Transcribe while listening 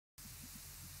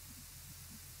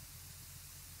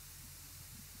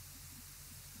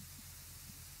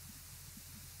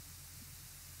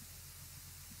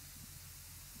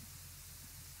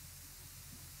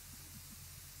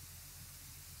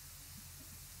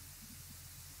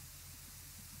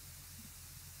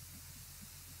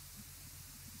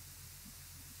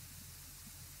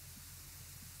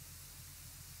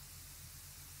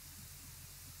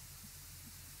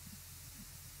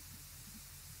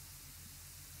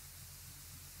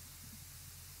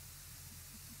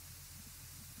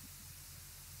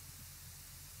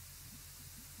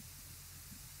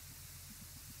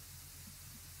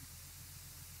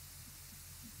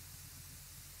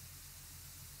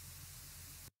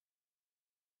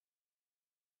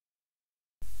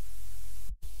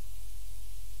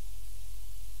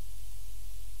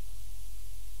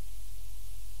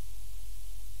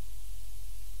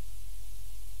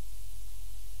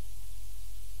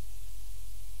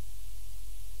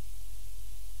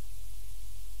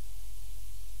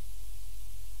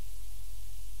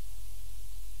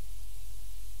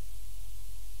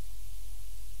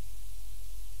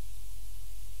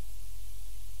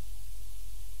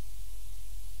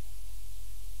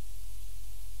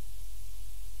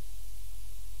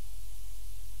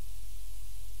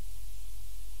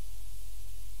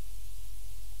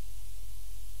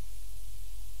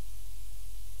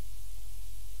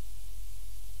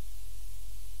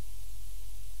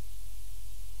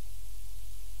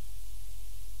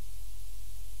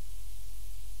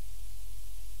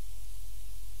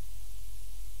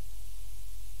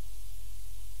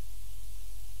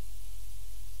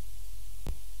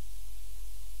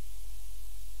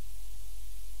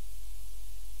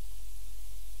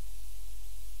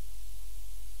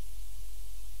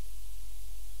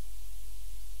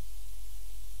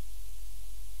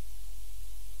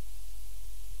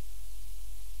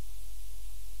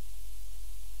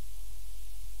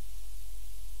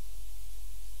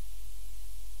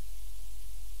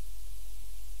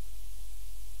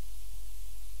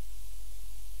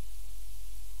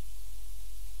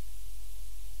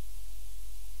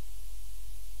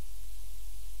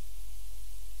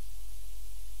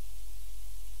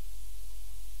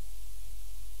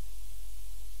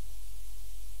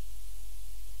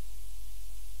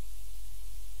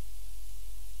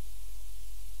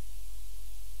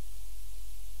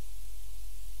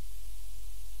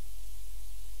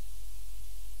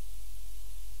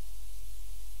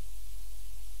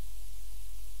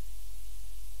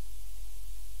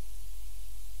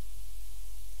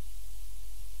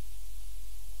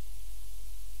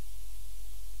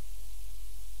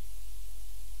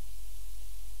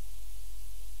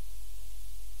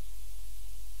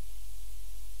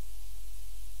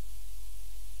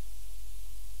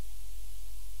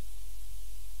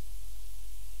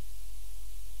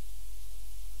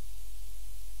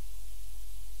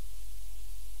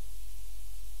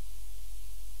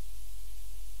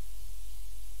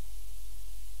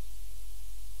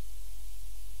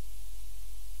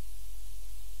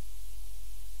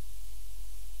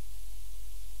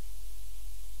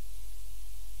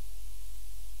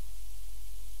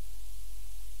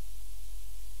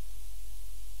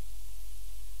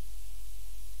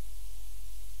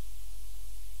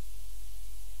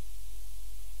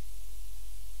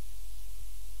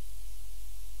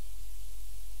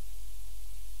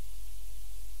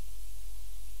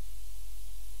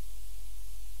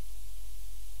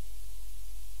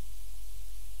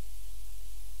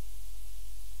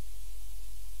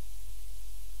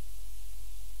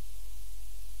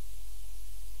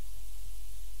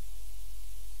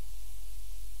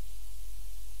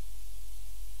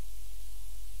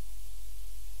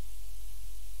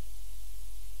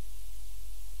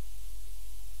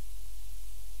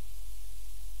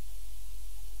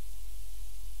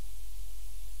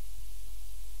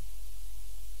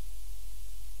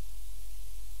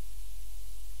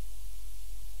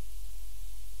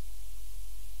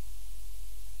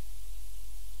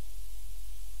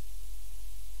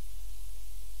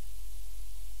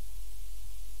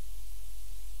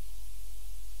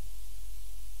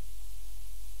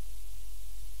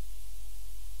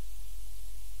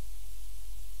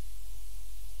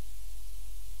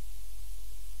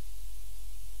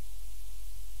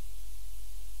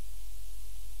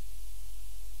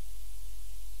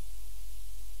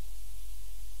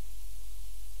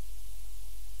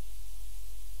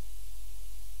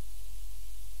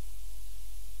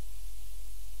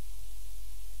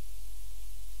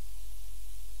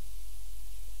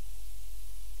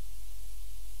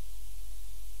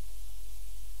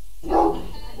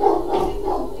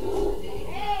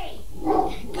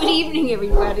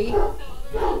everybody.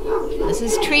 This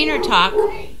is Trainer Talk.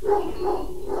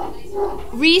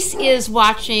 Reese is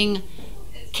watching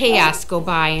chaos go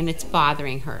by and it's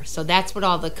bothering her. So that's what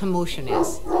all the commotion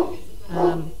is.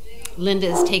 Linda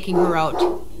is taking her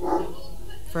out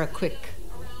for a quick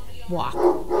walk.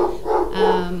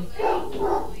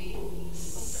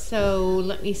 So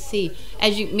let me see.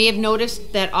 As you may have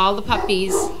noticed that all the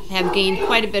puppies have gained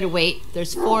quite a bit of weight.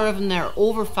 There's 4 of them that are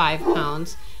over 5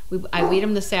 pounds. I weighed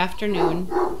them this afternoon.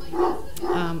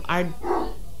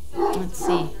 Let's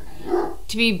see.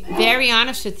 To be very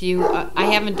honest with you, I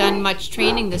haven't done much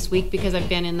training this week because I've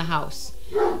been in the house.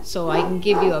 So I can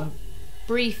give you a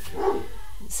brief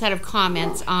set of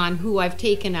comments on who I've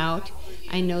taken out.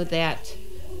 I know that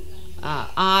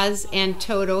Oz and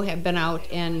Toto have been out,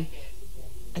 and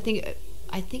I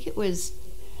think it was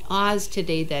Oz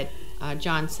today that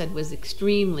John said was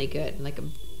extremely good, like a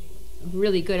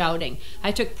really good outing.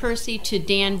 I took Percy to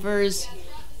Danvers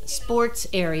sports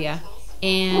area,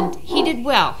 and he did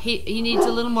well. He needs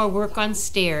a little more work on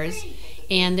stairs,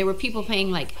 and there were people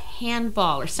playing like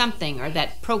handball or something, or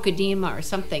that Procadema or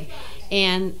something,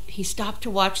 and he stopped to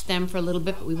watch them for a little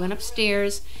bit, but we went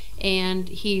upstairs, and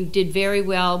he did very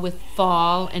well with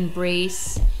fall and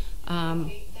brace.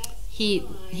 He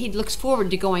looks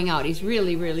forward to going out. He's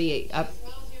really a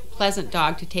pleasant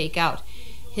dog to take out.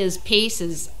 His pace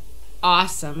is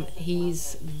awesome.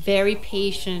 He's very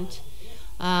patient.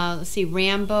 Let's see,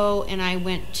 Rambo and I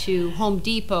went to Home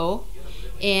Depot,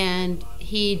 and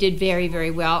he did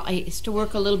very well. I used to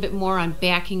work a little bit more on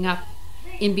backing up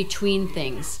in between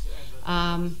things.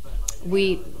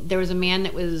 There was a man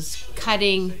that was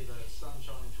cutting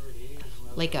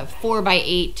like a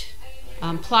 4x8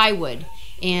 plywood,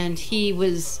 and he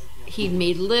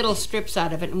made little strips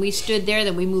out of it, and we stood there.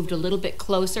 Then we moved a little bit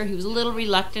closer. He was a little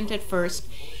reluctant at first,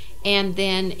 and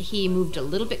then he moved a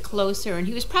little bit closer, and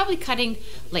he was probably cutting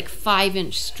like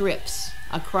 5-inch strips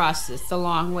across this a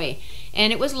long way,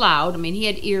 and it was loud. I mean, he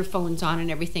had earphones on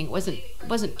and everything. It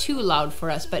wasn't too loud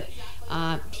for us, but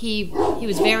he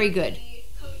was very good.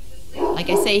 Like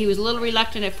I say, he was a little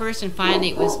reluctant at first, and finally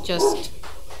it was just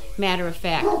matter of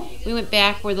fact. We went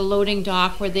back where the loading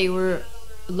dock, where they were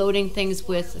loading things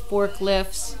with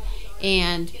forklifts,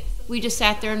 and we just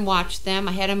sat there and watched them.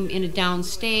 I had him in a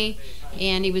downstay,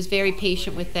 and he was very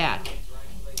patient with that.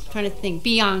 I'm trying to think.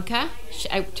 Bianca,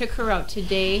 I took her out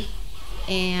today,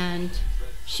 and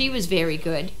she was very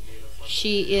good.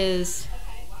 She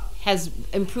has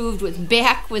improved with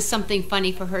back. Was something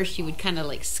funny for her. She would kind of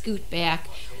like scoot back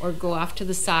or go off to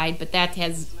the side, but that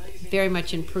has very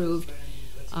much improved.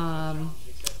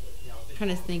 Trying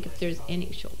to think if there's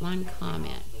any one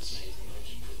comment.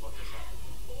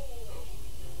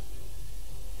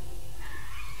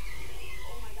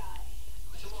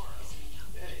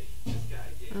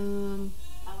 I'm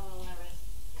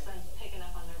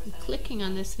clicking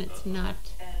on this and it's not.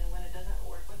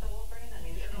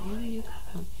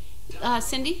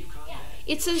 Cindy?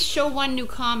 It says show one new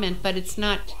comment, but it's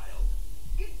not.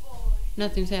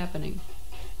 Nothing's happening.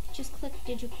 Just click.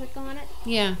 Did you click on it?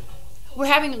 Yeah. We're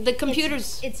having the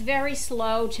computers. It's very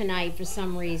slow tonight for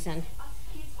some reason.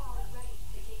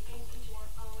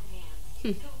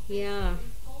 Yeah.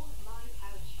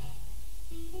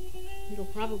 It'll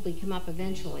probably come up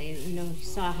eventually. You know, you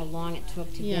saw how long it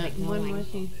took to get it going. One more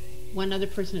thing. One other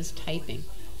person is typing.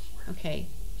 Okay.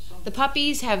 The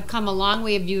puppies have come a long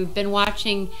way. If you've been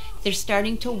watching, they're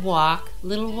starting to walk. A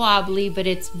little wobbly, but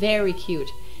it's very cute.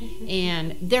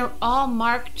 And they're all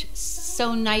marked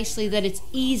so nicely that it's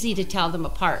easy to tell them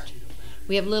apart.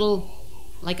 We have little,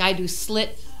 like I do,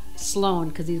 slit Sloan,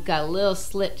 because he's got a little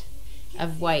slit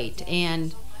of white.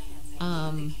 And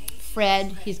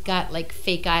Fred, he's got like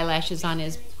fake eyelashes on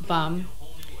his bum.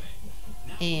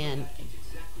 And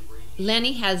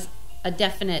Lenny has a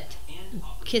definite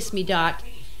kiss me dot.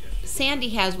 Sandy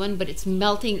has one, but it's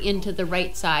melting into the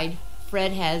right side.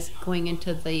 Fred has going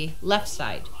into the left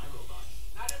side.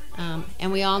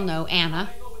 And we all know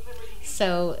Anna.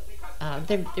 So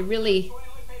they're really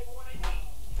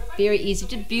very easy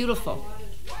to beautiful.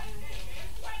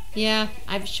 Yeah,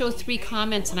 I've showed 3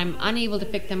 comments and I'm unable to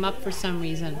pick them up for some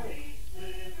reason.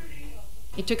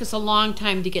 It took us a long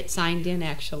time to get signed in,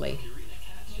 actually.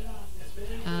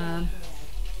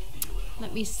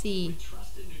 Let me see.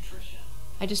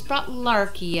 I just brought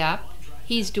Larky up.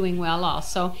 He's doing well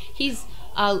also. He's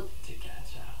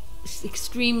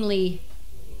extremely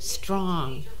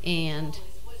strong and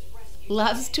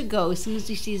loves to go as soon as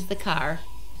he sees the car.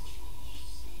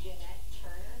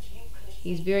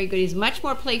 He's very good. He's much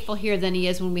more playful here than he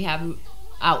is when we have him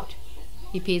out.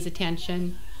 He pays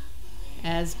attention,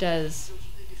 as does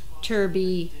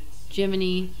Turby,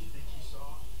 Jiminy.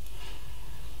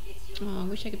 Oh, I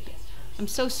wish I could. I'm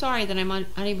so sorry that I'm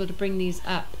unable to bring these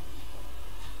up.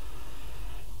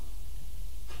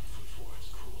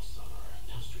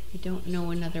 I don't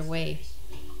know another way.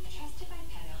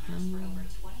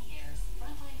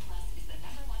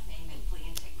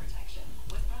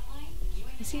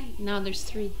 I see. Now there's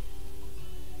 3.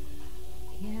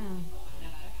 Yeah.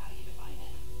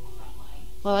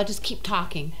 Well, I'll just keep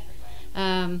talking.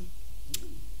 Etta,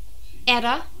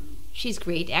 she's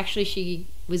great. Actually, she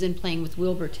was in playing with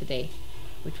Wilbur today,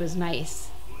 which was nice.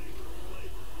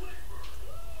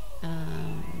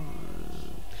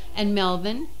 And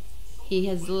Melvin, he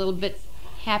has a little bit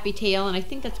happy tail, and I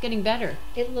think that's getting better.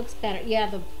 It looks better.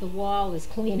 Yeah, the wall is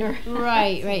cleaner.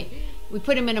 Right. We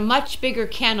put him in a much bigger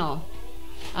kennel,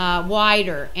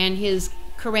 wider, and his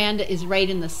coranda is right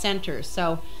in the center,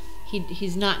 so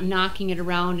he's not knocking it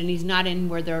around, and he's not in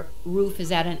where the roof is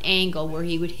at an angle where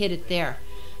he would hit it there.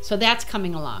 So that's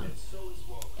coming along.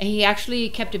 And he actually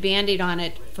kept a Band-Aid on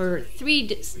it for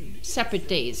 3 separate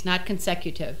days, not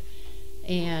consecutive,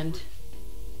 and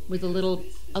with a little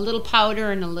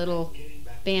powder and a little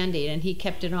Band-Aid, and he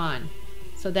kept it on.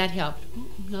 So that helped. Oh,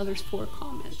 now there's 4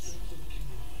 comments.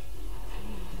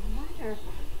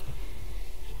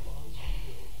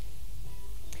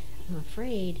 I'm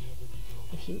afraid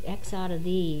if you X out of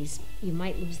these, you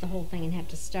might lose the whole thing and have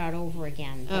to start over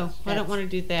again. Oh, I don't want to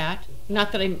do that.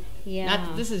 Not that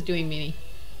Yeah. this is doing me any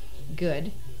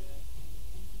good.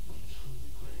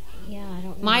 Yeah, I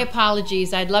don't know. My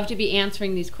apologies. I'd love to be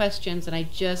answering these questions, and I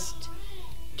just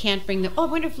can't bring them. Oh,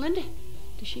 I wonder if Linda,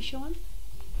 does she show them?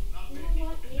 You know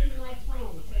what? Maybe my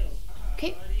phone too.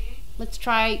 Okay, let's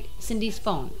try Cindy's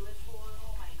phone.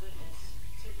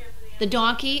 The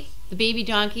donkey, the baby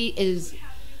donkey, is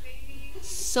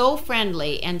so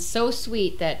friendly and so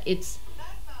sweet that it's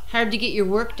hard to get your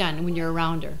work done when you're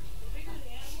around her.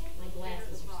 My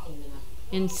glasses are steaming up.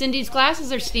 And Cindy's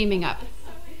glasses are steaming up.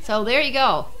 So there you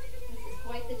go. This is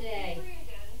quite the day.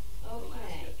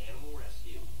 Okay. Animal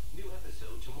Rescue. New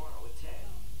episode tomorrow at 10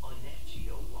 on Nat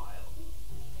Geo Wild.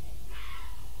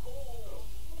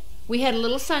 We had a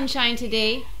little sunshine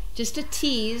today, just a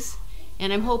tease,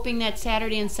 and I'm hoping that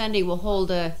Saturday and Sunday will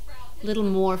hold a little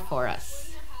more for us.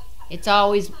 It's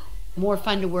always more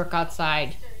fun to work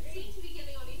outside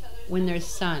when there's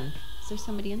sun. Is there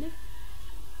somebody in there?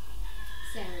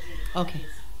 Sarah's in the Okay.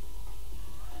 place.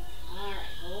 All right,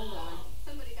 hold on.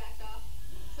 Somebody backed off.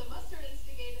 So Mustard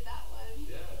instigated that one.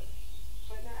 Yeah.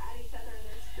 When they're at each other and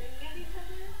they're screaming at each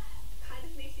other, kind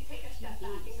of makes you take a step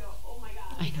back and go, oh my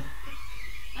God. I know.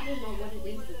 I don't know what it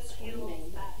is that's screaming,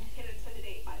 but That can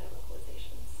intimidate by their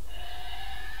vocalizations.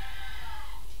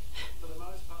 For the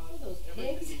most part, those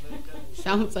pigs.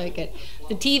 Sounds like it.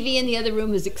 The TV in the other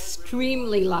room is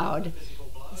extremely loud.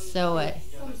 So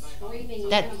some screaming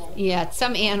that animal. yeah, it's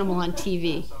some animal on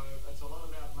TV. So it's a lot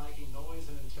about making noise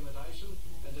and intimidation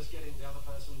and just getting the other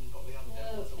person or the other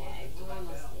devils Okay, to we're back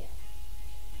almost down. there.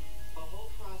 A whole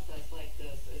process like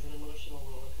this is an emotional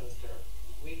roller coaster.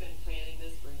 We've been planning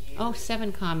this for years. Oh,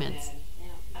 7 comments. And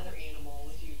Yeah. other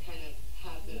animals, you kind of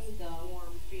have this Here we go.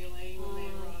 warm feeling when they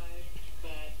arrive,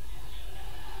 but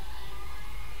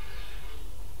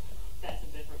that's a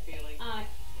different feeling. I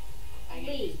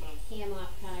get Lee, goosebumps. came off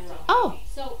Cairo. Oh,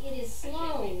 So it is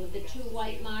Sloan with the 2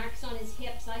 white marks on his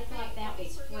hips. I thought that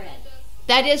was Fred.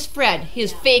 that is Fred,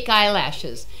 his fake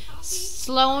eyelashes.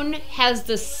 Sloan has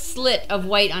the slit of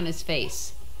white on his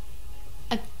face.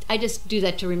 I just do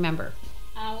that to remember.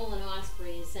 Owl and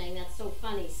Osprey is saying that's so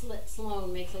funny. Slit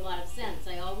Sloan makes a lot of sense.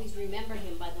 I always remember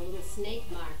him by the little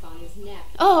snake mark on his neck.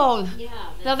 Oh, Yeah.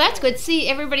 now that's right. good. See,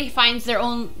 everybody finds their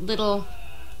own little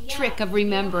Yeah, trick of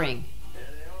remembering.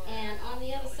 And on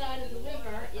the other side of the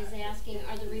river is asking,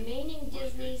 are the remaining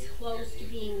Disneys close to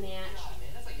being matched?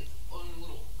 Man, that's like its own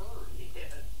little bird. Yeah.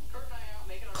 Kurt and I out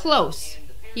making our Close. and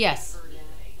the parents Yes. heard it.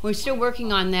 We're still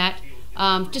working on that.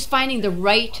 Just finding the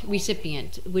right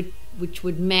recipient, which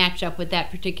would match up with that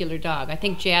particular dog. I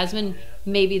think Jasmine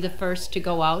may be the first to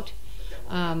go out.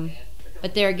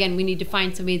 But there again, we need to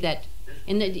find somebody that,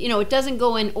 and it doesn't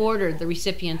go in order, the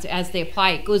recipients as they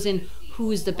apply. It goes in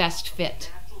who is the best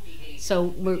fit. So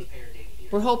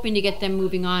we're hoping to get them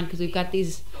moving on because we've got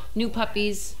these new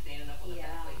puppies, Yeah.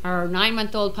 our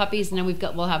 9-month-old puppies, and then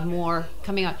we'll have more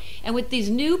coming out. And with these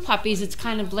new puppies, it's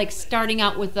kind of like starting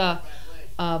out with a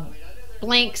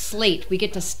blank slate. We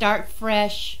get to start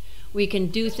fresh. We can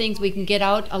do things. We can get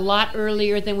out a lot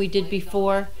earlier than we did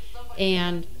before,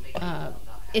 and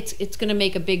it's going to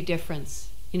make a big difference.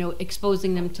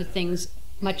 Exposing them to things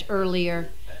much earlier,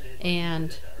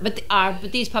 but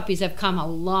these puppies have come a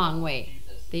long way.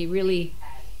 They really,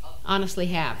 honestly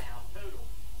have.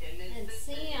 And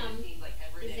Sam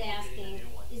is asking,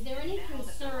 is there any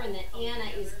Anna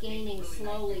is gaining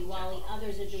slowly while the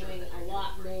others are doing a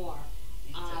lot more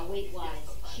weight-wise.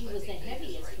 She was the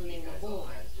heaviest when they were born.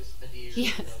 Yeah.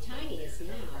 She's tiniest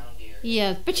now.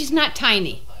 Yeah, but she's not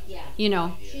tiny. Yeah. You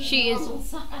know, She's she is. normal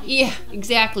size. Yeah,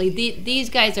 exactly. These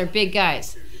guys are big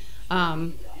guys,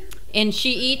 and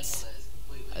she eats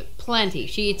plenty.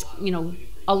 She eats, you know,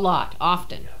 a lot,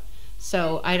 often.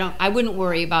 So I wouldn't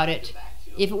worry about it.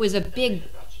 If it was a big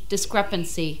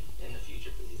discrepancy,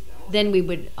 then we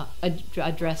would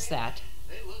address that.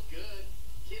 They look good.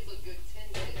 Kids look good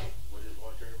 10 days. We'll just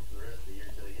watch over them for the rest of the year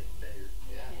until they get bigger.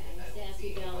 Yeah. Okay,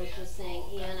 Sassy Belle is just saying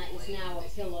Anna is now a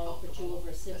pillow for two of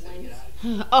her siblings.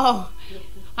 Oh,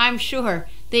 I'm sure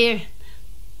they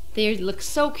look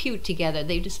so cute together.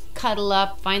 They just cuddle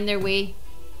up, find their way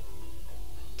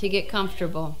to get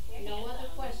comfortable. No other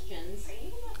questions.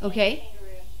 Okay.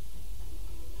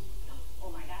 Oh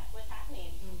my gosh, what's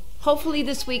happening? Hopefully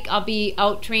this week I'll be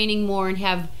out training more and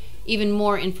have even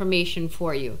more information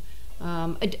for you.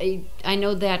 I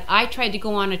know that I tried to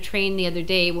go on a train the other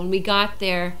day. When we got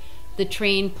there, the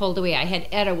train pulled away. I had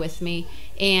Etta with me,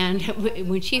 and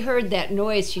when she heard that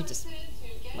noise, she just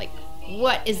like,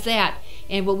 what is that?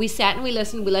 And well, we sat and we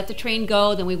listened. We let the train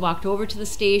go. Then we walked over to the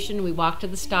station. We walked to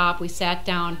the stop. We sat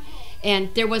down,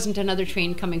 and there wasn't another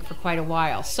train coming for quite a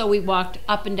while. So we walked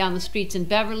up and down the streets in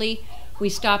Beverly. We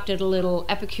stopped at a little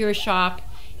epicure shop,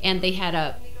 and they had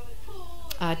a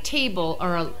table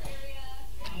or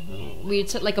we'd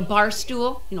sit like a bar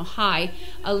stool, you know, high,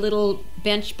 a little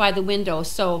bench by the window.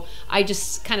 So I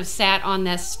just kind of sat on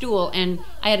that stool, and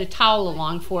I had a towel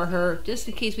along for her just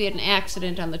in case we had an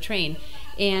accident on the train.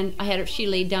 And she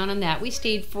laid down on that. We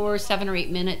stayed for 7 or 8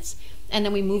 minutes, and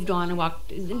then we moved on and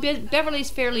walked. Beverly's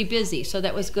fairly busy, so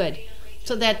that was good.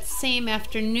 So that same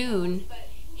afternoon,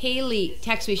 Haley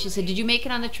texted me. She said, "Did you make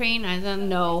it on the train?" I said,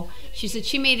 "No." She said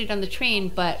she made it on the train,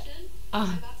 but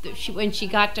when she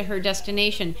got to her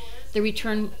destination, the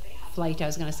return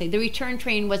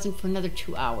train wasn't for another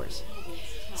 2 hours.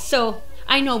 So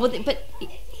I know, but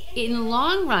in the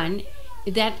long run,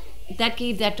 that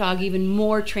gave that dog even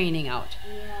more training out.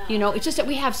 Yeah. You know, it's just that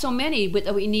we have so many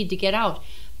that we need to get out.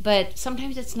 But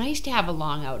sometimes it's nice to have a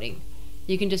long outing.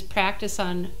 You can just practice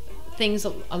on things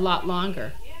a lot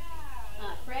longer.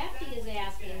 Crafty is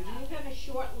asking, do you have a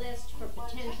short list for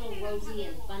potential Rosie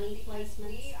and Bunny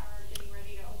placements?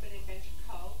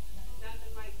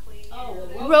 Oh,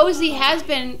 well, Rosie has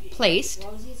been placed.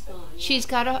 Rosie's gone. She's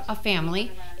got a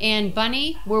family. And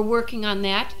Bunny, we're working on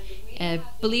that.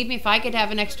 Believe me, if I could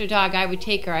have an extra dog, I would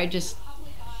take her. I just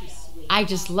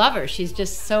love her. She's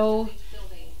just so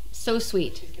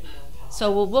sweet.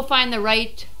 So we'll find the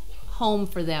right home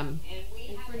for them.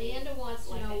 And Fernanda wants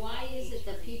to know, why is it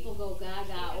that people go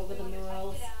gaga over the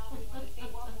Merles?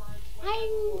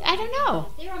 I don't know.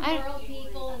 There are Merle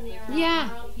people and there are Yeah.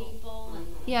 Merle people. And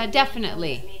Yeah,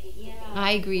 definitely. yeah.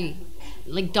 I agree.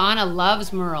 Like Donna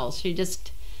loves Merles. She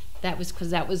just that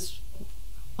was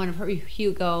one of her,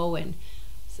 Hugo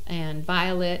and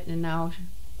Violet and now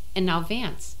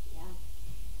Vance. Yeah.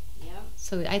 Yeah.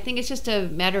 So I think it's just a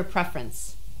matter of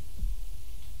preference.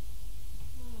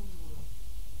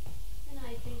 And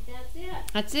I think that's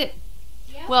it. That's it.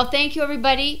 Yeah. Well, thank you,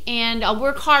 everybody, and I'll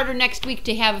work harder next week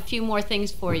to have a few more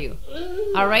things for you.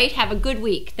 All right? Have a good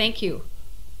week. Thank you.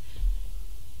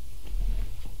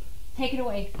 Take it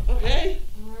away. Okay.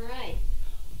 All right.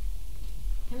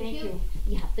 Thank you.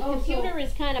 Yeah, the Oh, computer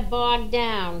is kind of bogged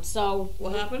down, so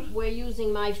What happened? we're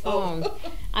using my phone.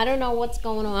 I don't know what's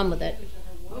going on with it.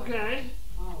 Okay.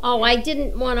 Oh, I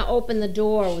didn't want to open the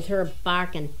door with her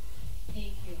barking. Thank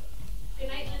you. Good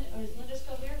night, Linda. Or is Linda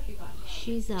still there? She gone.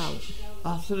 She's out.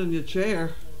 I'll sit in your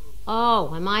chair. Oh,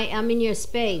 I'm in your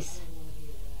space.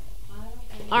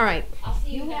 All right. I'll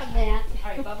see You have that.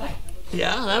 All right, bye-bye.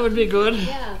 Yeah, that would be good.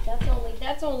 Yeah,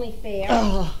 that's only fair.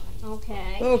 Oh,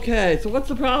 Okay. okay, so what's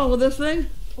the problem with this thing?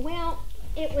 Well,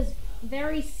 it was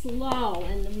very slow,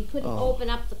 and we couldn't Oh. open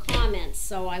up the comments,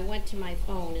 so I went to my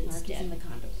phone instead.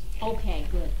 Okay,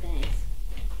 good, thanks.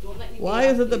 Why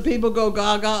is it that people go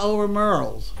gaga over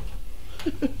Merles?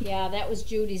 Yeah, that was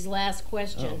Judy's last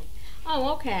question.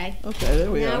 Oh, okay. Okay,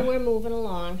 there we Now are. we're moving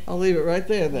along. I'll leave it right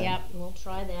there then. Yep, we'll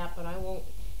try that, but I won't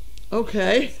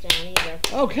Okay. sit down either.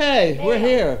 Okay, we're Mail.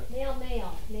 here.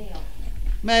 Mail.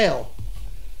 Mail.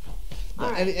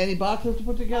 All right. Any boxes to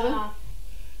put together?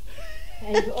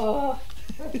 And,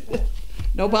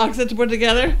 No boxes to put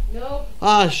together? nope.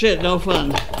 Ah, shit, no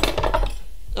fun.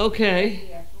 Okay.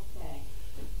 Here, okay.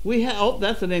 We have. Oh,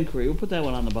 that's an inquiry. We'll put that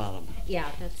one on the bottom. Yeah,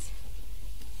 that's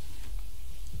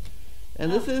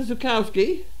And this is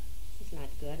Zukowski not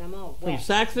good. I'm all from wet.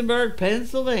 Saxonburg,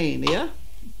 Pennsylvania.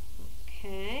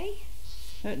 Okay.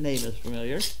 That name is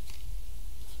familiar.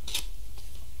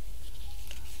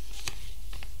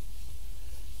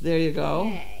 There you go.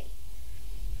 Okay.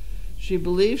 She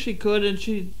believed she could,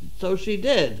 and so she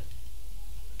did.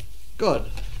 Good.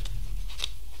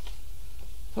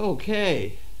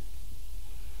 Okay.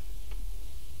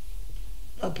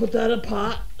 I'll put that in a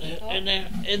pot in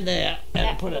there,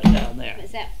 and put it down there.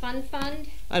 Is that Fun Fund?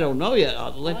 I don't know yet.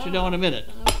 I'll let you know in a minute.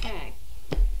 Okay.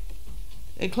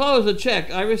 Enclose a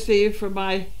check I received for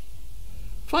my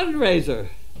fundraiser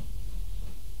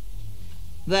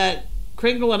that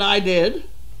Kringle and I did.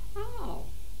 Oh.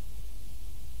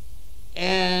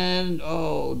 And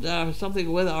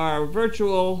something with our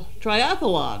virtual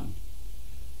triathlon.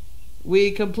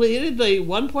 We completed the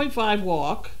 1.5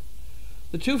 walk,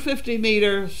 the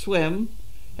 250-meter swim,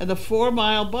 and the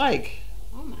 4-mile bike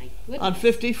Oh my goodness. on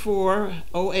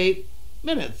 54:08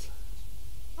 minutes.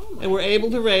 Oh my. And we're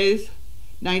able to raise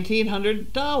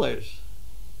 $1,900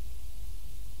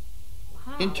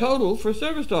 Wow. in total for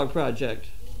Service Dog Project.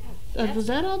 That's- Was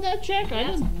that on that check? I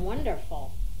That's didn't.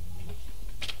 wonderful.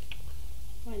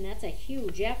 Boy, and that's a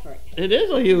huge effort. It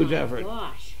is a huge Oh my effort.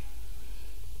 Gosh.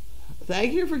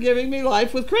 Thank you for giving me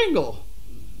life with Kringle.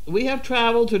 We have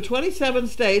traveled to 27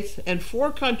 states and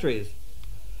 4 countries.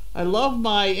 I love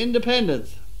my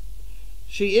independence.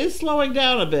 She is slowing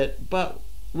down a bit, but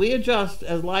we adjust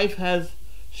as life has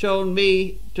shown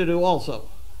me to do also.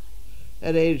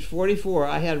 At age 44,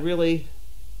 I really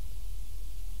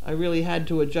had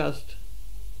to adjust.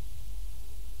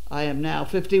 I am now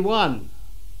 51.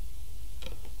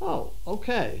 Oh,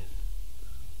 okay.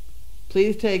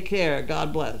 Please take care.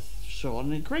 God bless.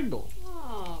 Sean and Kringle.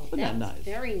 Oh, Isn't that that's nice?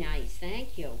 very nice.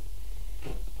 Thank you.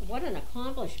 What an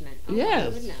accomplishment. Oh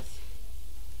Yes. my goodness.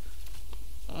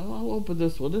 I'll open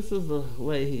this one. This is the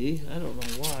Leahy. I don't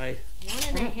know why.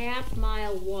 1.5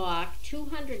 mile walk,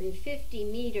 250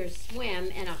 meter swim,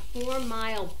 and a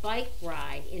 4-mile bike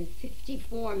ride in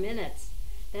 54 minutes.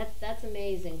 That's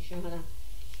amazing, Shauna.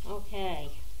 Okay.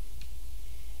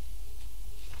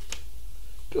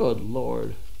 Good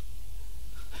Lord.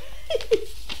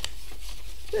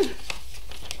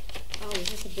 Oh, is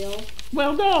this a bill?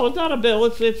 Well, no, it's not a bill.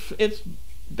 It's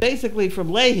basically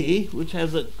from Leahy, which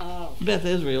has a Oh. Beth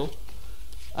Israel.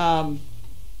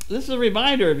 This is a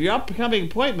reminder of your upcoming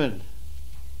appointment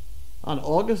on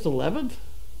August 11th.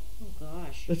 Oh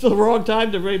gosh. It's the wrong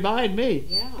time to remind me.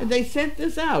 Yeah. And they sent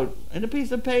this out in a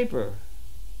piece of paper.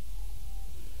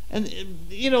 And,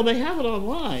 they have it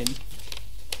online.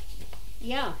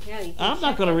 Yeah. You can I'm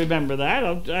not check going to it. remember that.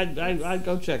 I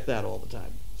go check that all the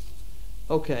time.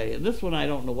 Okay, and this one I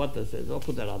don't know what this is. I'll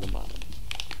put that on the bottom.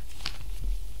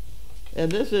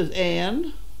 And this is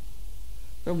Ann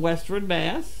from Westford,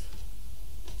 Mass.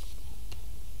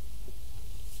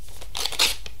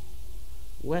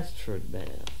 Westford, Mass.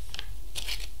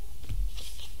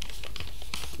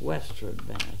 Westford,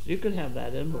 Mass. You can have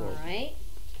that All invoice. right.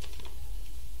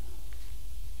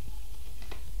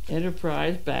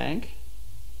 Enterprise Bank.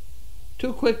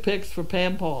 2 quick picks for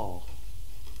Pam Paul.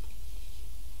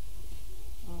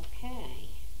 Okay.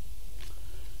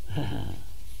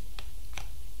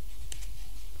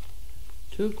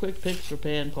 2 quick picks for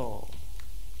Pam Paul.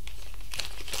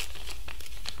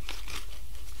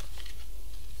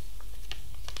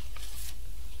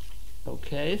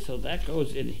 Okay, so that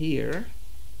goes in here.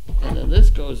 And then this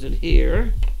goes in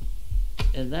here.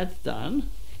 And that's done.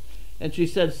 And she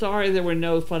said, sorry there were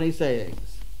no funny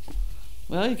sayings.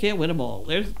 Well, you can't win them all.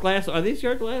 There's glasses. Are these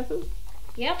your glasses?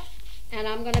 Yep. And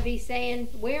I'm going to be saying,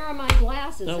 where are my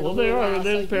glasses? Oh, in well, a there little are. while,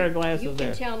 There's so a pair of you glasses can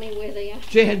there. tell me where they are.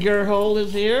 Jan Gerhold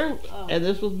is here. Oh. And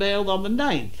this was mailed on the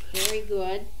 9th. Very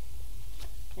good.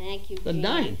 Thank you, The Jan.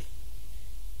 9th.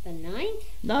 The 9th?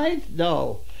 9th?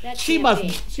 No. That She can't must be.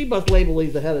 she must label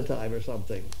these ahead of time or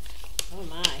something. Oh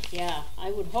my, yeah.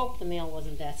 I would hope the mail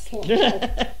wasn't that slow.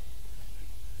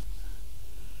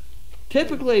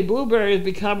 Typically, blueberries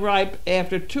become ripe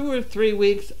after 2 or 3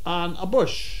 weeks on a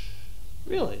bush.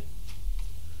 Really?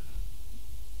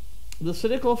 The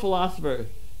cynical philosopher.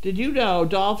 Did you know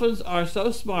dolphins are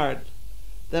so smart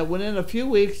that within a few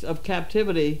weeks of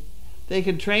captivity, they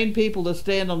can train people to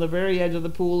stand on the very edge of the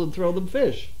pool and throw them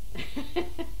fish?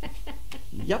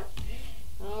 Yep.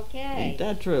 Okay. Ain't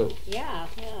that true? Yeah.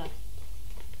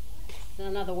 It's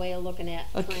another way of looking at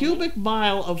A training. cubic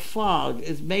mile of fog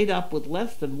is made up with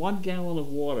less than 1 gallon of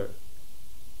water.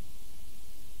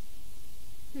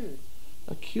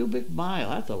 A cubic mile,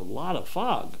 that's a lot of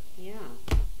fog. Yeah.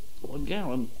 1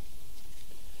 gallon.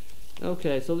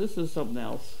 Okay, so this is something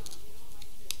else.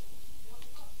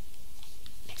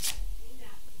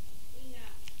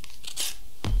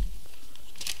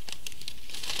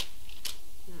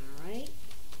 All right.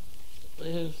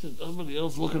 There's somebody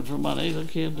else looking for money. They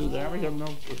can't do that. We got no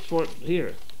support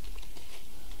here.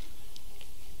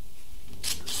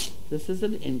 This is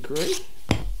an inquiry.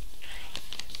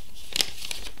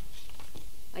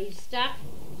 Are you stuck?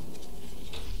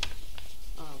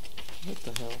 Oh, What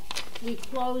the hell? we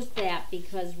closed that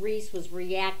because Reese was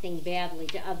reacting badly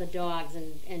to other dogs,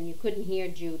 and you couldn't hear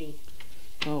Judy.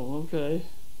 Oh, okay.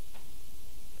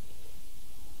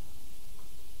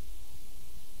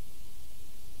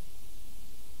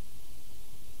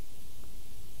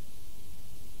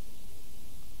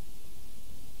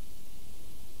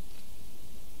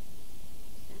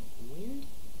 Is that wind?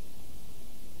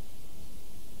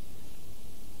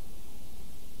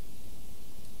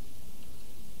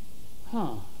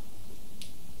 Huh.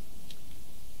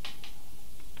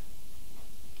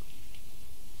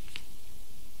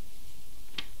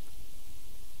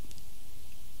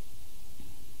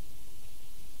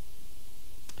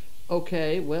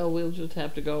 Okay, well, we'll just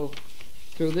have to go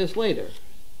through this later.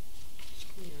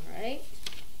 All right.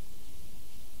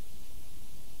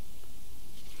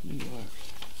 New York.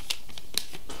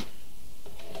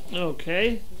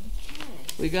 Okay,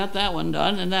 we got that one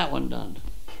done and that one done.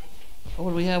 Oh,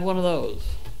 and we have one of those.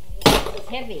 It's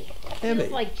heavy. Heavy.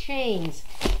 Feels like chains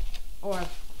or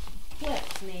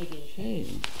clips, maybe.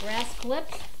 Chain. Brass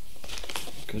clips.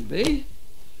 Could be.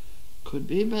 Could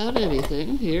be about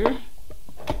anything here.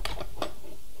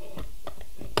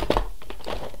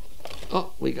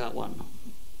 Oh, we got one.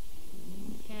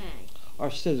 Okay.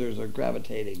 Our scissors are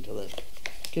gravitating to the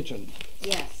kitchen.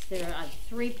 Yes, there are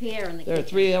 3 pair in the There are kitchen.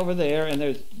 3 over there, and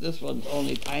there's this one's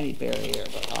only tiny pair here,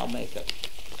 but I'll make it.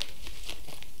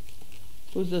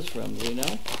 Who's this from? Do you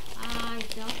know? I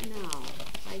don't know.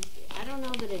 I don't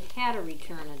know that it had a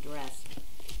return address.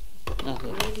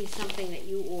 Nothing. Maybe something that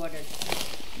you ordered.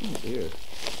 Oh dear.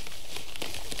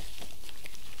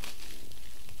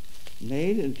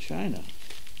 Made in China.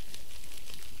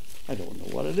 I don't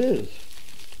know what it is.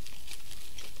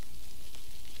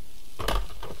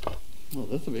 Well,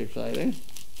 this will be exciting.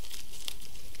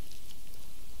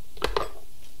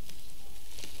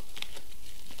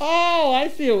 Oh, I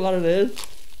see what it is.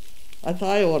 That's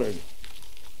I ordered.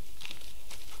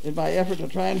 In my effort to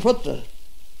try and put the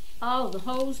Oh, the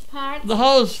hose part?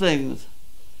 hose things.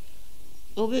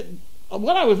 Well,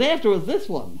 what I was after was this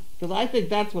one, because I think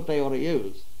that's what they ought to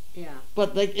use. Yeah.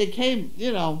 But it came,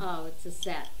 you know, Oh, it's a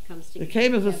set. Comes together. it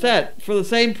came as a set for the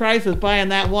same price as buying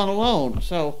that one alone.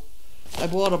 So I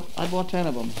bought 10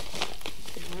 of them.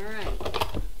 All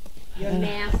right. Your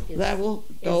mask is... That will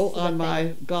go is on my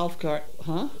slipping. golf cart,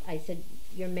 huh? I said,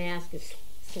 your mask is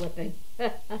slipping.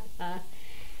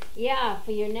 Yeah,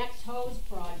 for your next hose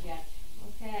project.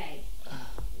 Okay.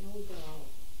 Here we go.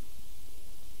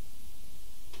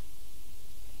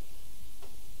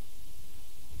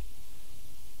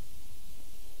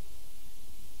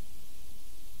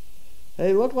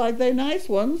 They look like they nice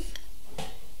ones.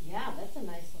 Yeah, that's a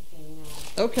nice looking...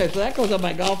 Okay, so that goes on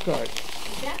my golf cart.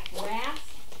 is that brass?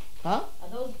 Huh? Are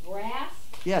those brass?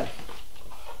 Yes.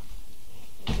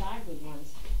 Those are good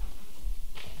ones.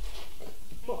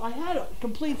 Well, I had a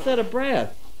complete set of brass,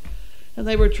 and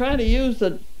they were trying to use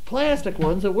the plastic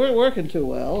ones that weren't working too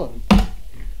well. And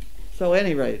so, at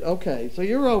any rate, okay. So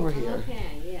you're over here,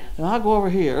 Okay, yes. and I'll go over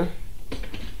here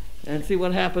and see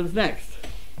what happens next.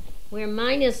 We're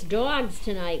minus dogs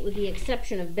tonight, with the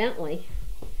exception of Bentley.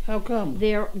 How come?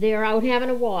 They're out having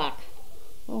a walk.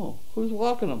 Oh, who's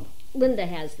walking them? Linda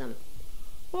has them.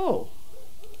 Oh,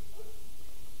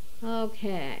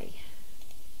 Okay.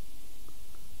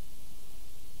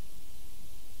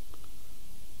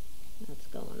 What's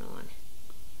going on?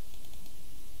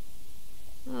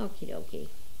 Okie dokie.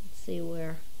 Let's see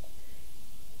where.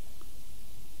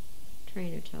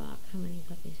 Trainer talk. How many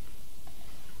puppies?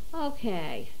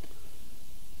 Okay.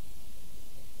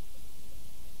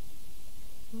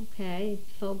 Okay,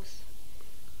 folks.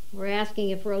 We're asking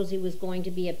if Rosie was going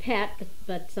to be a pet,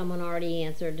 but someone already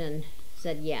answered and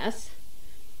said yes.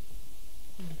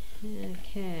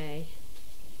 Okay.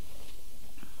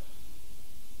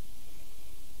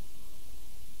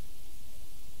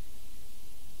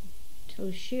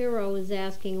 Toshiro is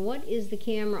asking, what is the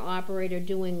camera operator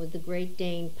doing with the Great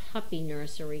Dane puppy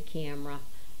nursery camera?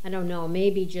 I don't know,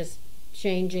 maybe just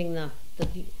changing the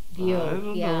view. I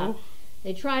don't Yeah. know.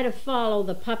 They try to follow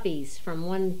the puppies from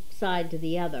one side to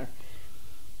the other.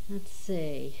 Let's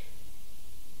see.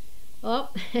 Oh,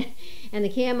 and the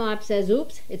cam op says,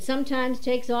 oops, it sometimes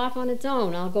takes off on its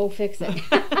own. I'll go fix it.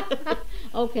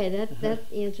 Okay, that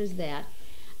answers that.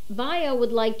 Bio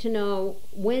would like to know,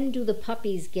 when do the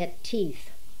puppies get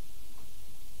teeth?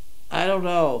 I don't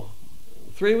know.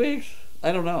 3 weeks?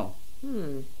 I don't know.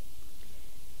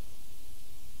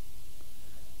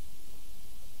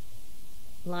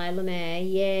 Lila Mae,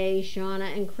 yay,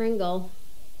 Shauna and Kringle,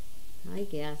 I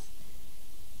guess.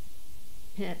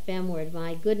 at Benward.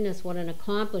 My goodness, what an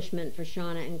accomplishment for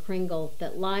Shauna and Kringle.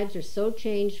 That lives are so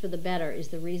changed for the better is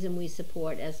the reason we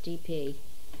support SDP.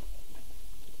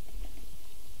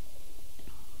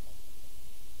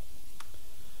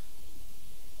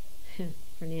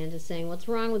 Fernanda's saying, what's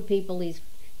wrong with people? These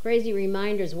crazy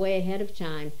reminders way ahead of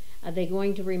time. Are they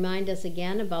going to remind us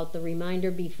again about the reminder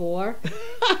before?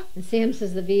 And Sam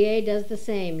says the VA does the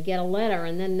same. Get a letter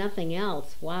and then nothing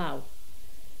else. Wow.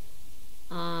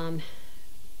 Have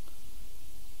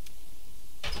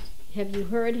you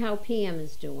heard how PM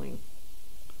is doing?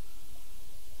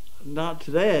 Not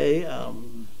today.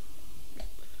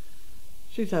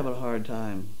 She's having a hard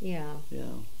time. Yeah.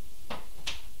 Yeah.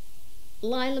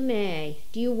 Lila May,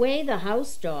 do you weigh the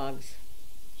house dogs?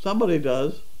 Somebody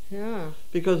does. Yeah.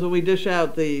 Because when we dish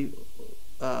out the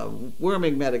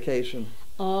worming medication,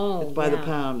 Oh, it's by the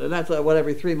pound. And that's, what,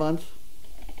 every 3 months?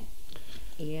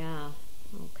 Yeah.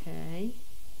 Okay.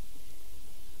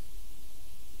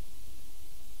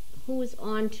 Who is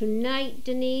on tonight,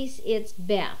 Denise? It's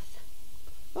Beth.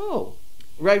 Oh,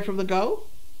 right from the go?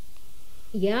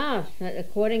 Yeah,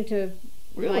 according to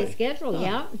my Really? schedule, Huh.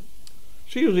 yeah.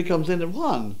 She usually comes in at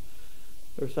 1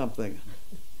 or something.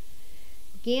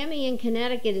 Gammy in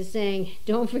Connecticut is saying,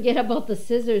 don't forget about the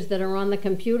scissors that are on the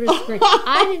computer screen.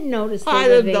 I didn't notice they I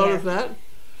were didn't there. notice that.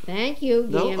 Thank you,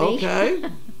 No, Gammy. okay.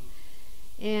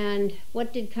 And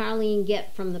what did Carlene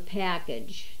get from the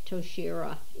package?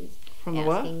 Toshira is From the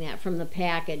what? asking that. From the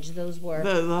package. Those were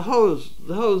The hose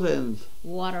ends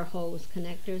water hose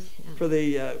connectors. Yeah. for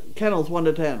the kennels 1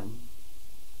 to 10.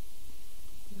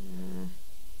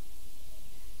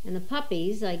 And the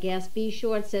puppies, I guess, B.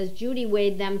 Short says Judy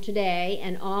weighed them today,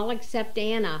 and all except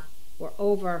Anna were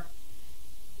over.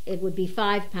 It would be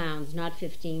 5 pounds, not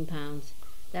 15 pounds.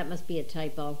 That must be a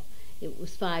typo. It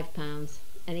was 5 pounds,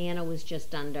 and Anna was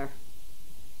just under.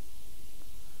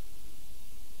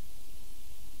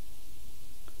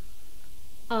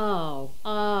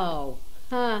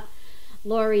 Huh.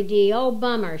 Lori D. Oh,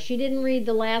 bummer. She didn't read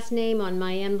the last name on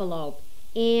my envelope.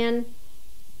 Ann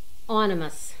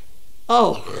Onimus.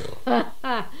 Oh.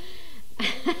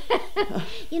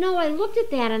 You know, I looked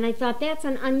at that and I thought that's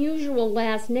an unusual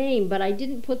last name, but I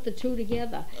didn't put the two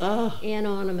together.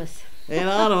 Anonymous.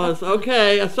 Anonymous.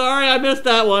 Okay. Sorry I missed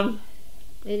that one.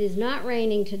 It is not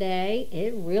raining today.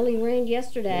 It really rained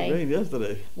yesterday. It rained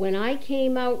yesterday. When I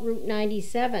came out Route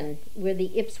 97, where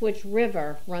the Ipswich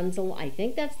River runs, I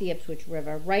think that's the Ipswich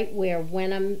River, right where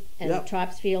Wenham and Yep.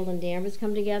 Topsfield and Danvers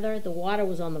come together, the water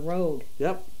was on the road.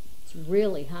 Yep. It's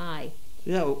really high.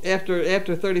 Yeah.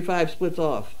 After 35 splits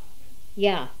off.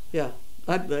 Yeah. Yeah.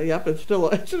 Yep. It's still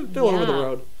over the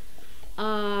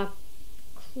road.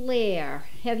 Claire,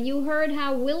 have you heard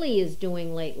how Willie is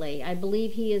doing lately? I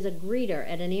believe he is a greeter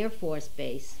at an Air Force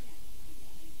base.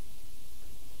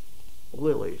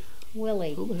 Willie.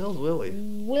 Willie. Who the hell's Willie?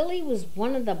 Willie was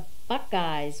one of the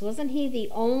Buckeyes. Wasn't he the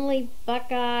only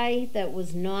Buckeye that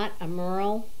was not a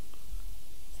Merle?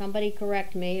 Somebody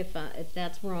correct me if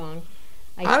that's wrong.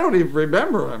 I don't even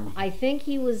remember him. I think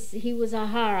he was a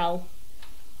Harl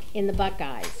in the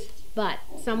Buckeyes. But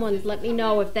someone let me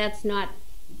know if that's not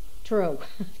true.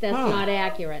 If that's not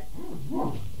accurate.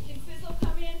 Can Sizzle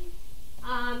come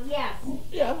in? Yes.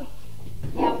 Yeah.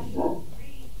 Yep.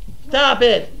 Stop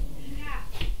it.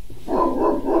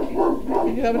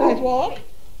 Did you have a nice walk?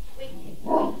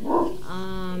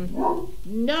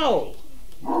 No.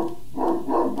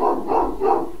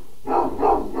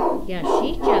 Yeah,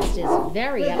 she just is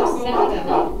very upset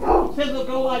tonight. Sizzle,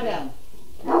 go lie down.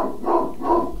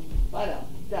 Lie down.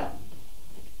 Down.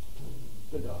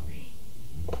 Good dog.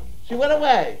 She went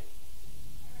away.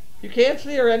 You can't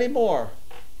see her anymore.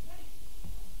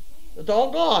 It's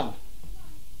all gone.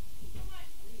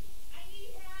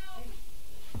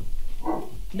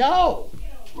 No.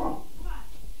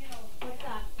 What's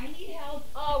up? I need help.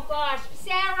 Oh gosh,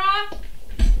 Sarah,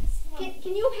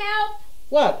 can you help?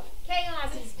 What?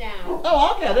 Chaos is down.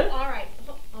 Oh, I'll get it. All right.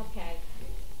 Okay.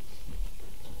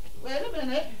 Wait a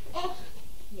minute. Oh,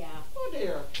 Yeah. oh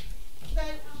dear. Stay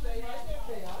right there,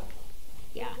 Chaos.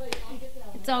 Yeah.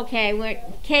 It's okay.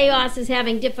 Chaos is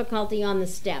having difficulty on the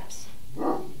steps,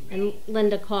 and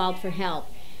Linda called for help.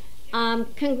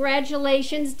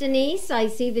 Congratulations, Denise. I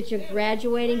see that you're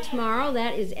graduating tomorrow.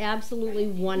 That is absolutely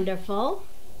wonderful.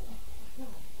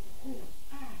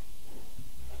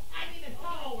 I need a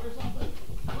towel or something.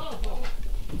 Oh,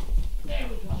 there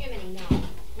we go. Jiminy, no.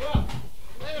 Well,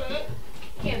 wait a minute.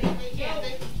 Jimmy,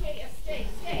 Stay.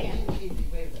 Easy.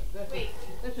 Wait a minute. Wait.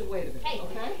 Listen, wait a minute. Hey.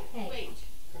 Okay? Hey. Wait.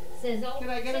 Sizzle. Can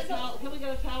I get a Sizzle. towel? Can we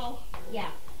get a towel? Yeah.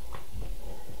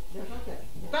 Yes, okay.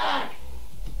 Back!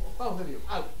 Both of you,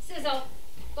 out. Sizzle.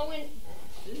 Go in.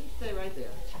 You stay right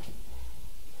there.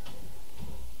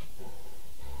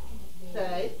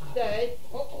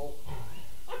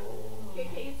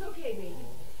 okay, baby.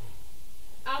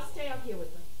 I'll stay out here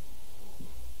with her.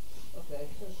 Okay.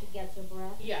 So she gets her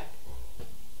breath? Yeah.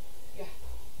 Yeah.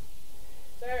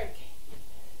 Sorry.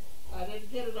 I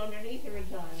didn't get it underneath her in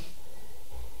time.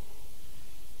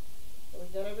 So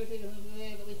we got everything in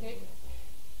there that we take.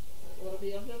 You want to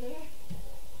be under there?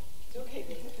 It's okay,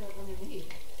 baby. Put that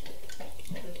underneath.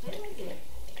 Stay right there.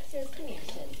 Sis, come here,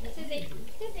 sis. Sissy,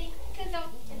 Sizzle.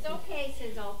 It's okay,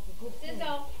 Sizzle.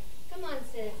 Sizzle. Come on,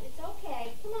 sis. It's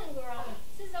okay. Come on, girl.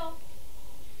 Sizzle.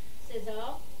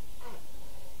 Sizzle.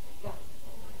 Go.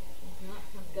 Not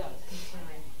coming. Got it. This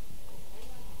time.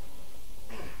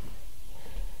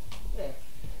 There.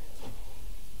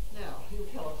 Now, you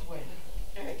tell us when.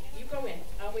 All right, you go in.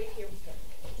 I'll wait here with her.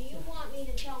 Do you want me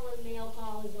to tell when mail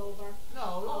call is over? No,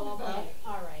 Oh, no, okay.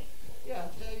 All right. Yeah,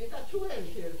 you got 2 ends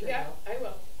here to take Yeah, out. I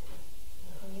will.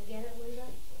 Can you get it, Linda?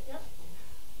 Yep.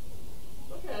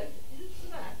 Okay, you just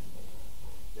snack.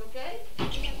 You okay?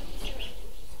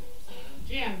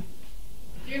 Jim.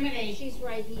 Jiminy. She's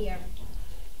right here.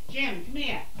 Jim, come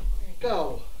here.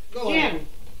 Go. Go lie Jim. down.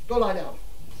 Go lie down.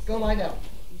 Go lie down.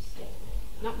 You stay.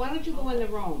 Now, why don't you go in the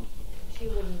room? She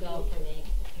wouldn't go for me.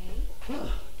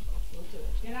 Okay? We'll do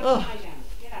it. Get up Ugh. and lie down.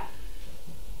 Get up.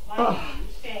 Lie Ugh. down.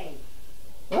 You stay.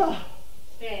 Ah.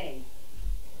 Stay.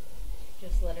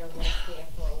 Just let her rest there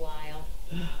for a while.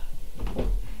 Okay,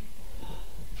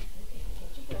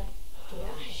 get your breath.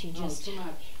 Yeah, she just. Too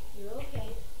much. You're okay.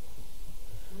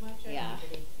 Too much. Yeah.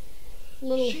 everybody.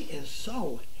 Little. She is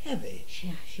so heavy.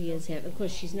 Yeah, she is heavy. Of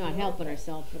course, she's not helping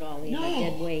herself at all. The No.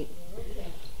 dead weight.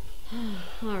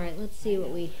 All right, let's see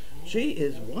what we. She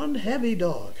is one heavy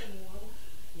dog.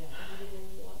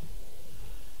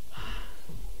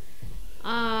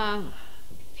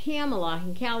 Pamela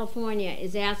in California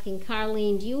is asking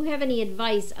Carlene, do you have any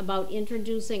advice about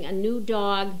introducing a new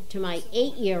dog to my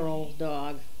 8-year-old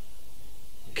dog?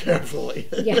 Carefully.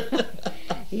 Yeah.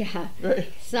 Yeah. Right.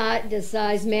 Does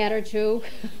size matter too?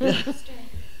 Yeah.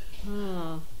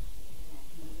 Oh.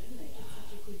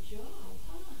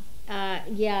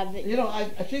 Yeah. You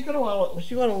know, she's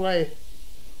gonna lay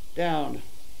down.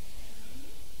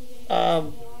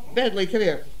 Bentley, come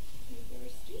here.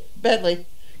 Bentley,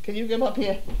 can you come up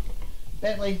here?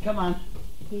 Bentley, come on.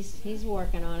 He's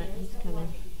working on it. He's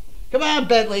coming. Come on,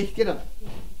 Bentley, get up.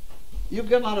 You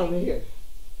come on over here.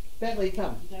 Bentley,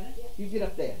 come. You get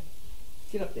up there.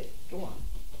 Get up there. Go on.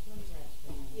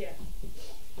 Yeah.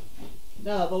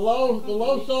 Now the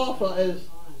low sofa is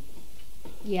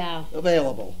Yeah.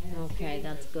 available. Okay,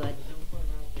 that's good.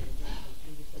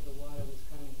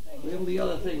 The only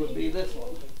other thing would be this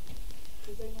one.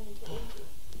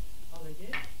 Oh, they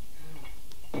did?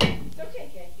 It's okay,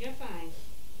 Kay. You're fine.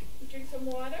 You drink some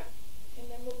water, and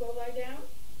then we'll go lie down.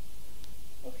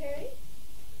 Okay?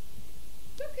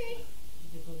 It's okay.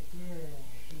 She's a good girl.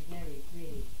 She's very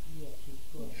pretty. Yeah, she's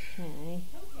good. Okay.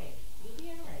 Okay. You'll be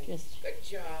all right. Just Good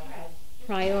job.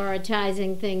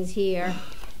 prioritizing things here.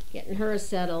 Getting her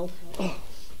settled.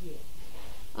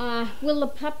 Will the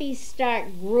puppies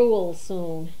start gruel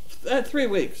soon? 3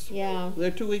 weeks. Yeah.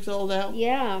 They're 2 weeks old now.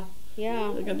 Yeah.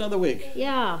 Yeah. They got another week.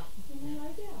 Yeah.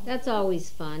 That's always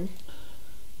fun.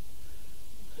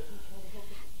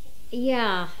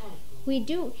 Yeah. We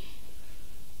do.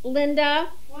 Linda,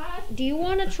 What? do you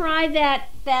want to try that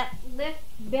lift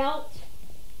belt?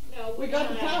 No, We got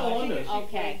the towel under.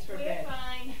 Okay. We're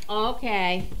fine.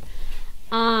 Okay.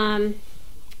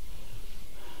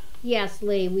 Yes,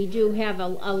 Lee, we do have a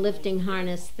lifting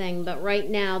harness thing, but right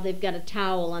now they've got a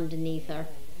towel underneath her.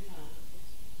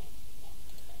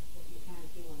 You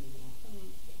can't do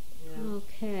anymore.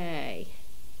 Okay.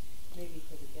 Maybe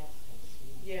for the guest house.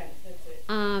 Yeah, that's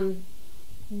it.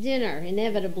 Dinner.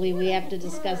 Inevitably, we have to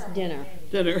discuss dinner.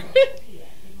 Dinner.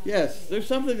 Yes, there's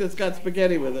something that's got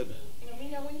spaghetti with it. Let me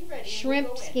know when you're ready. Shrimp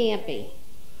We'll go in. scampi.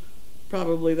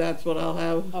 Probably that's what I'll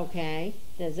have. Okay.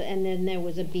 And then there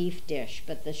was a beef dish,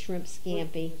 but the shrimp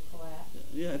scampi.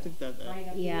 Yeah, I think that.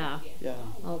 Yeah. Yeah.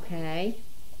 Okay.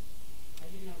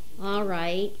 All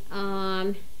right.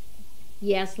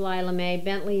 Yes, Lila Mae.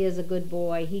 Bentley is a good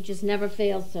boy. He just never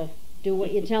fails to do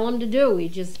what you tell him to do.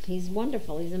 He's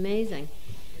wonderful. He's amazing.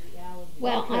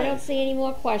 Well, I Okay. don't see any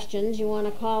more questions. You want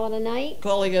to call it a night?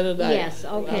 Calling it a night. Yes, okay.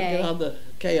 I'll get on the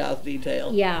chaos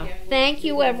detail. Yeah. Thank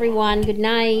you, everyone. Good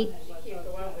night.